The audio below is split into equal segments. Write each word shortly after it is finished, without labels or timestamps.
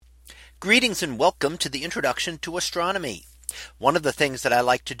Greetings and welcome to the introduction to astronomy. One of the things that I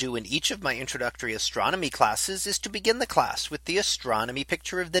like to do in each of my introductory astronomy classes is to begin the class with the astronomy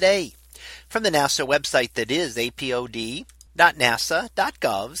picture of the day from the NASA website, that is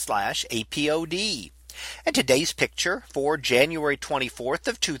apod.nasa.gov/apod. And today's picture for January 24th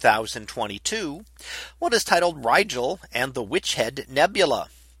of 2022. What is titled Rigel and the Witchhead Nebula.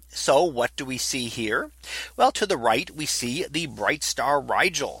 So what do we see here? Well, to the right, we see the bright star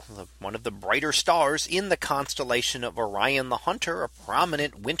Rigel, one of the brighter stars in the constellation of Orion the Hunter, a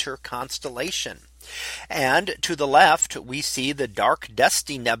prominent winter constellation. And to the left, we see the dark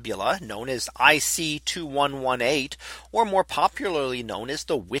dusty nebula known as IC 2118, or more popularly known as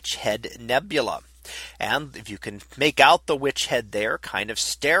the Witchhead Nebula. And if you can make out the witch head there kind of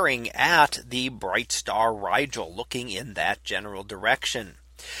staring at the bright star Rigel, looking in that general direction.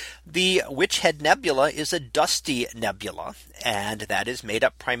 The Witchhead Nebula is a dusty nebula, and that is made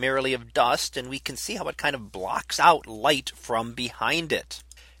up primarily of dust, and we can see how it kind of blocks out light from behind it.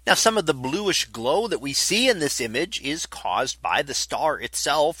 Now, some of the bluish glow that we see in this image is caused by the star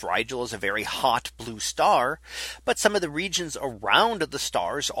itself. Rigel is a very hot blue star, but some of the regions around the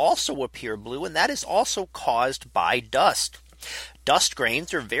stars also appear blue, and that is also caused by dust. Dust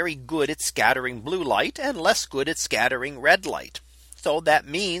grains are very good at scattering blue light and less good at scattering red light. So that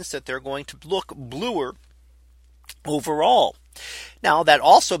means that they're going to look bluer overall. Now, that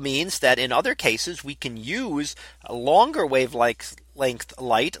also means that in other cases, we can use a longer wavelength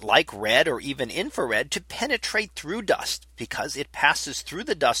light like red or even infrared to penetrate through dust, because it passes through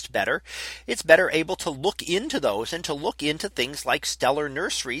the dust better. It's better able to look into those and to look into things like stellar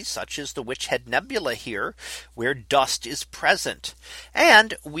nurseries, such as the Witchhead Nebula here, where dust is present.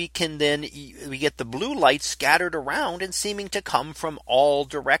 And we get the blue light scattered around and seeming to come from all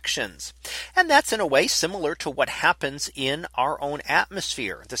directions. And that's in a way similar to what happens in our own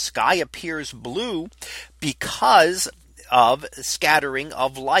atmosphere. The sky appears blue because of scattering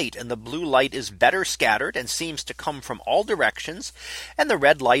of light, and the blue light is better scattered and seems to come from all directions, and the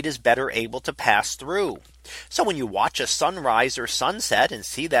red light is better able to pass through. So when you watch a sunrise or sunset and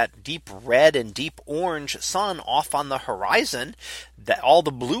see that deep red and deep orange sun off on the horizon, that all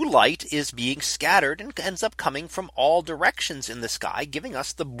the blue light is being scattered and ends up coming from all directions in the sky, giving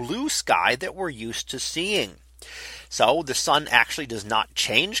us the blue sky that we're used to seeing. So the sun actually does not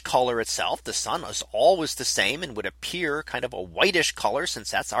change color itself. The sun is always the same and would appear kind of a whitish color,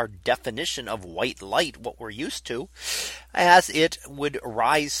 since that's our definition of white light, what we're used to, as it would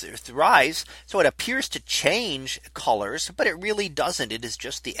rise. So it appears to change colors, but it really doesn't. It is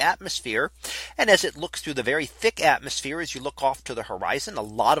just the atmosphere. And as it looks through the very thick atmosphere, as you look off to the horizon, a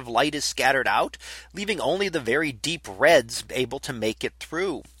lot of light is scattered out, leaving only the very deep reds able to make it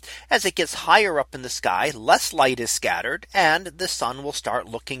through. As it gets higher up in the sky, less light is scattered, and the sun will start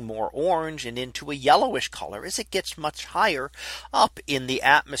looking more orange and into a yellowish color as it gets much higher up in the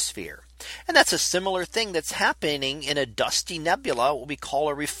atmosphere. And that's a similar thing that's happening in a dusty nebula, what we call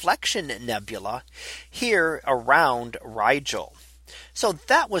a reflection nebula, here around Rigel. So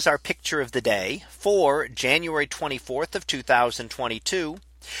that was our picture of the day for January 24th of 2022.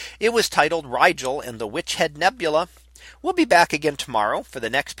 It was titled Rigel and the Witchhead Nebula. We'll be back again tomorrow for the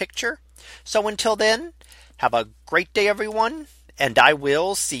next picture. So until then, have a great day, everyone, and I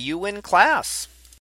will see you in class.